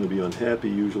 and you're going to be unhappy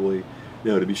usually.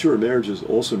 Now, to be sure, marriage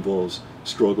also involves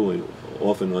struggle and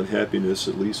often unhappiness,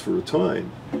 at least for a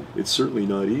time. It's certainly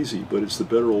not easy, but it's the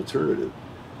better alternative.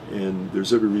 And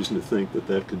there's every reason to think that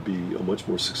that could be a much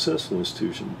more successful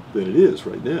institution than it is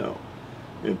right now.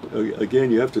 And again,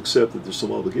 you have to accept that there's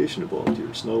some obligation involved here.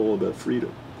 It's not all about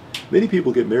freedom. Many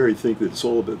people get married, think that it's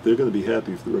all about they're going to be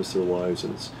happy for the rest of their lives,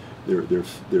 and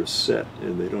they're set,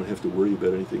 and they don't have to worry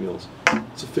about anything else.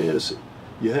 It's a fantasy.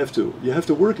 You have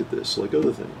to work at this like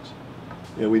other things,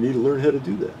 and we need to learn how to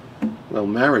do that. Well,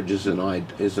 marriage is an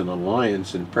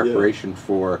alliance in preparation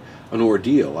for an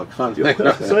ordeal, a conflict.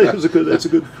 That's a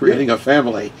good creating a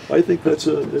family. I think that's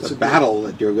a battle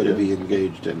that you're going to be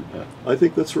engaged in. I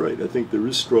think that's right. I think there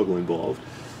is struggle involved,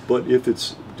 but if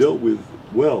it's dealt with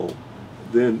well,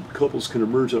 then couples can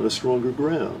emerge on a stronger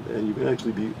ground, and you can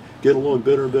actually get along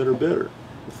better and better and better.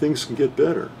 Things can get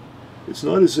better. It's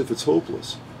not as if it's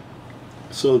hopeless.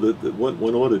 So that what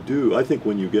one ought to do, I think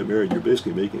when you get married, you're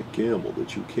basically making a gamble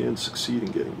that you can succeed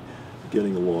in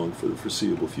getting along for the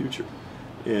foreseeable future.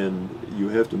 And you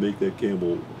have to make that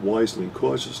gamble wisely and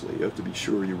cautiously. You have to be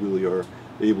sure you really are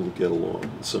able to get along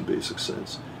in some basic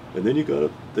sense. And then you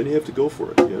have to go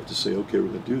for it. You have to say, okay, we're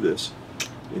going to do this,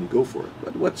 and you go for it.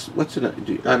 But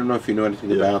I don't know if you know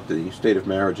anything about the state of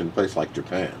marriage in a place like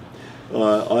Japan.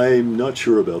 I'm not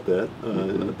sure about that.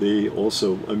 They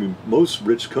also, I mean, most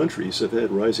rich countries have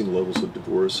had rising levels of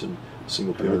divorce and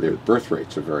single parenthood. Their birth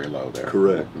rates are very low there.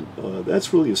 Correct.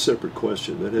 That's really a separate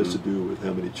question. That has to do with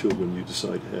how many children you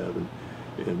decide to have,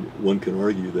 and one can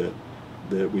argue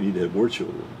that we need to have more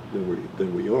children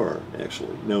than we are,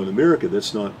 actually. Now, in America,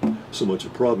 that's not so much a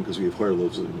problem because we have higher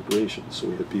levels of immigration. So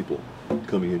we have people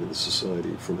coming into the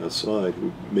society from outside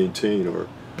who maintain our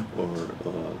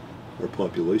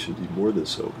population, even more than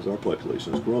so, because our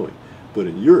population is growing. But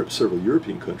in Europe, several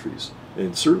European countries,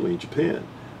 and certainly in Japan,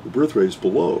 the birth rate is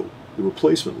below the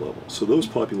replacement level. So those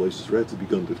populations have actually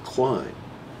begun to decline.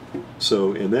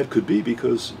 So, and that could be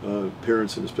because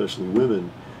parents, and especially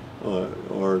women,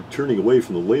 are turning away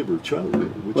from the labor of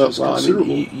childhood, which is considerable. I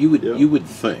mean, you would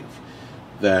think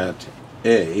that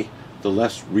the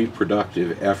less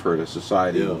reproductive effort a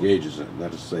society engages in,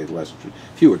 that is to say,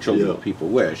 fewer children than people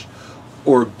wish,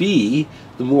 or B,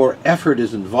 the more effort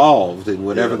is involved in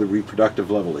whatever the reproductive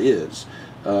level is,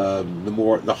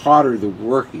 the harder the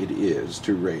work it is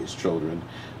to raise children.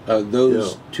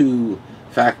 Those two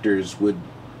factors would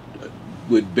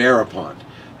bear upon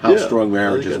how strong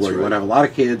marriage is. Where you want to have a lot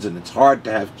of kids, and it's hard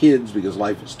to have kids because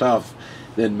life is tough,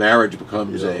 then marriage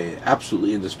becomes a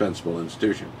absolutely indispensable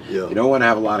institution. You don't want to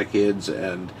have a lot of kids,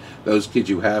 and those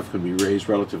kids you have can be raised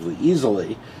relatively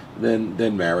easily.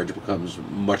 Then marriage becomes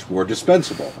much more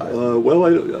dispensable. Well,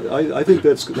 I think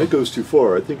that goes too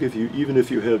far. I think even if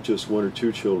you have just one or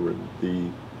two children,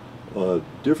 the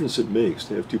difference it makes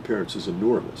to have two parents is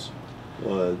enormous.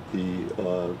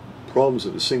 The problems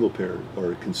of a single parent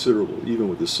are considerable, even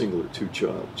with a single or two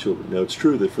children. Now, it's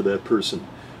true that for that person,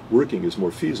 working is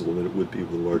more feasible than it would be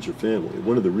with a larger family.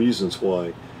 One of the reasons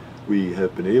why we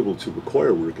have been able to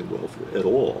require work and welfare at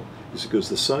all is because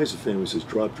the size of families has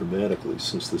dropped dramatically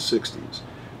since the 60s.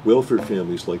 Welfare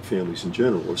families, like families in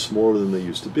general, are smaller than they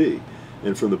used to be.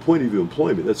 And from the point of view of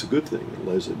employment, that's a good thing. It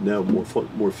allows it now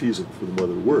more feasible for the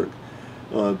mother to work.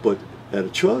 But at a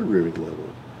child rearing level,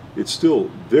 it's still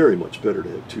very much better to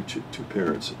have two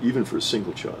parents, even for a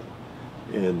single child.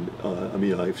 And I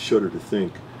mean, I shudder to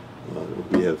think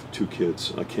we have two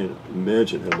kids. I can't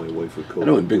imagine how my wife would cope. I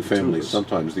know in big families,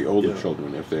 sometimes the older Yeah.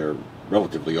 children, if they're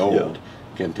relatively old,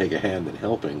 can take a hand in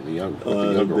helping the younger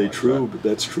ones.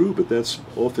 That's true, but that's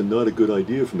often not a good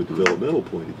idea from a developmental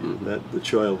point of view. That the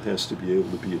child has to be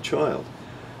able to be a child.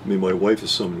 I mean, my wife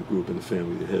is someone who grew up in a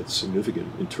family that had significant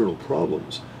internal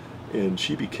problems, and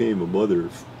she became a mother.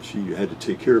 She had to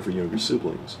take care of her younger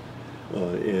siblings,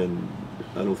 and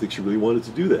I don't think she really wanted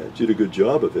to do that. She did a good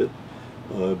job of it,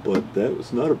 but that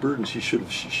was not a burden she should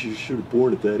have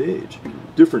borne at that age.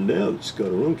 Different now that she's got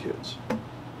her own kids.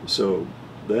 So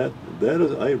that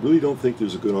is, I really don't think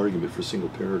there's a good argument for single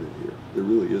parenting here. There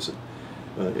really isn't,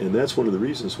 and that's one of the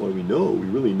reasons why we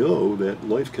really know that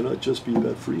life cannot just be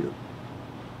about freedom.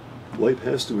 Life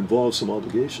has to involve some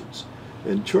obligations.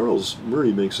 And Charles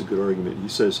Murray makes a good argument. He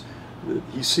says that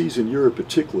he sees in Europe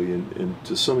particularly, and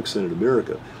to some extent in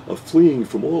America, a fleeing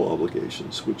from all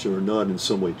obligations which are not in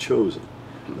some way chosen,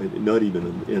 right?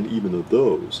 Even of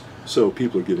those. So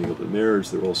people are giving up in marriage.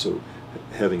 They're also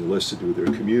having less to do with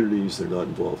their communities. They're not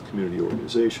involved in community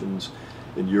organizations.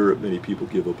 In Europe, many people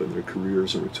give up on their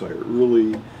careers and retire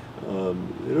early.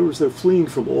 In other words, they're fleeing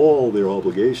from all their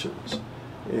obligations.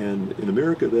 And in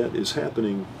America, that is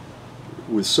happening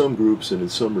with some groups and in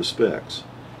some respects.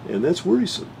 And that's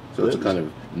worrisome. So it's a kind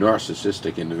of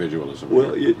narcissistic individualism.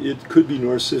 Well, it could be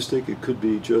narcissistic. It could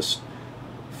be just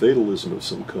fatalism of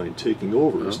some kind taking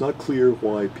over. It's not clear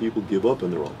why people give up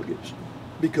on their obligation.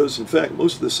 Because, in fact,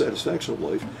 most of the satisfaction of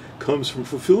life comes from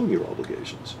fulfilling your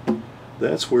obligations.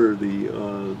 That's where the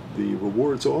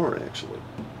rewards are, actually.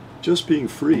 Just being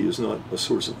free is not a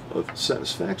source of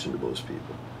satisfaction to most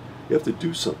people. You have to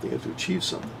do something, you have to achieve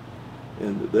something.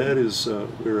 And that is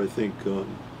where I think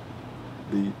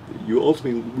you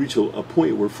ultimately reach a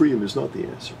point where freedom is not the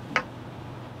answer. I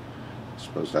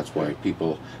suppose that's why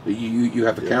people, you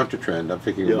have the counter trend, I'm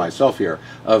thinking of myself here,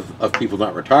 of people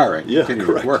not retiring,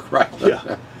 continuing to work, right?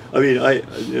 Yeah. I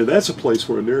mean, that's a place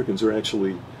where Americans are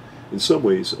actually, in some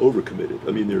ways, overcommitted.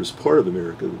 I mean, there's part of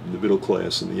America, the middle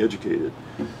class and the educated,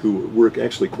 who work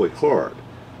actually quite hard.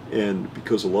 And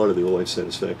because a lot of their life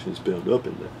satisfaction is bound up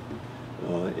in that.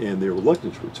 And they're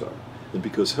reluctant to retire. And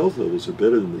because health levels are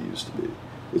better than they used to be,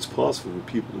 it's possible for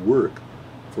people to work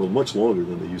for much longer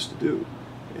than they used to do.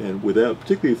 And without,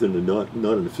 particularly if they're not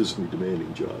in a physically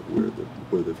demanding job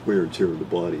where the wear and tear of the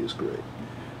body is great.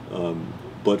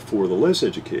 But for the less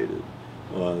educated,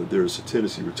 there's a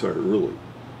tendency to retire early.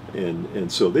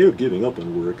 And so they're giving up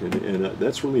on work, and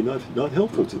that's really not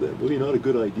helpful to them, really not a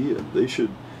good idea. They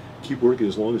should keep working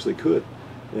as long as they could.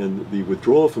 And the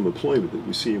withdrawal from employment that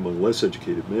we see among less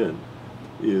educated men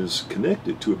is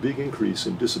connected to a big increase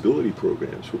in disability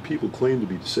programs where people claim to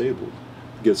be disabled,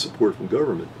 get support from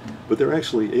government, but they're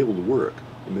actually able to work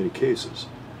in many cases.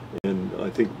 And I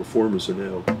think reformers are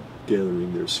now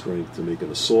gathering their strength to make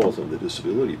an assault on the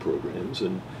disability programs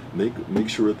and make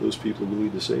sure that those people are really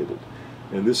disabled.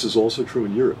 And this is also true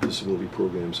in Europe. Disability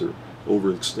programs are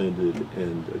overextended,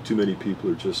 and too many people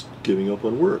are just giving up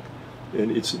on work.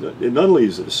 And not only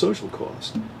is it a social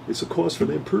cost, it's a cost for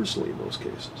them personally in most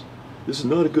cases. This is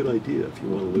not a good idea if you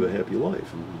want to live a happy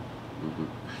life.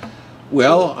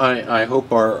 Well, I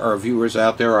hope our viewers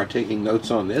out there are taking notes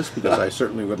on this, because I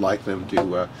certainly would like them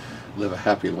to live a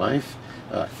happy life.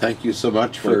 Thank you so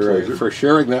much for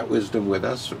sharing that wisdom with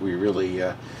us. We really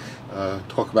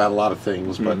talk about a lot of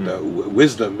things, but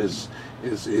wisdom is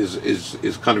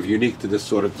kind of unique to this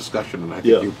sort of discussion, and I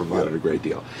think you provided a great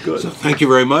deal. Good. So thank you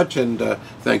very much, and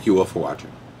thank you all for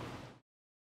watching.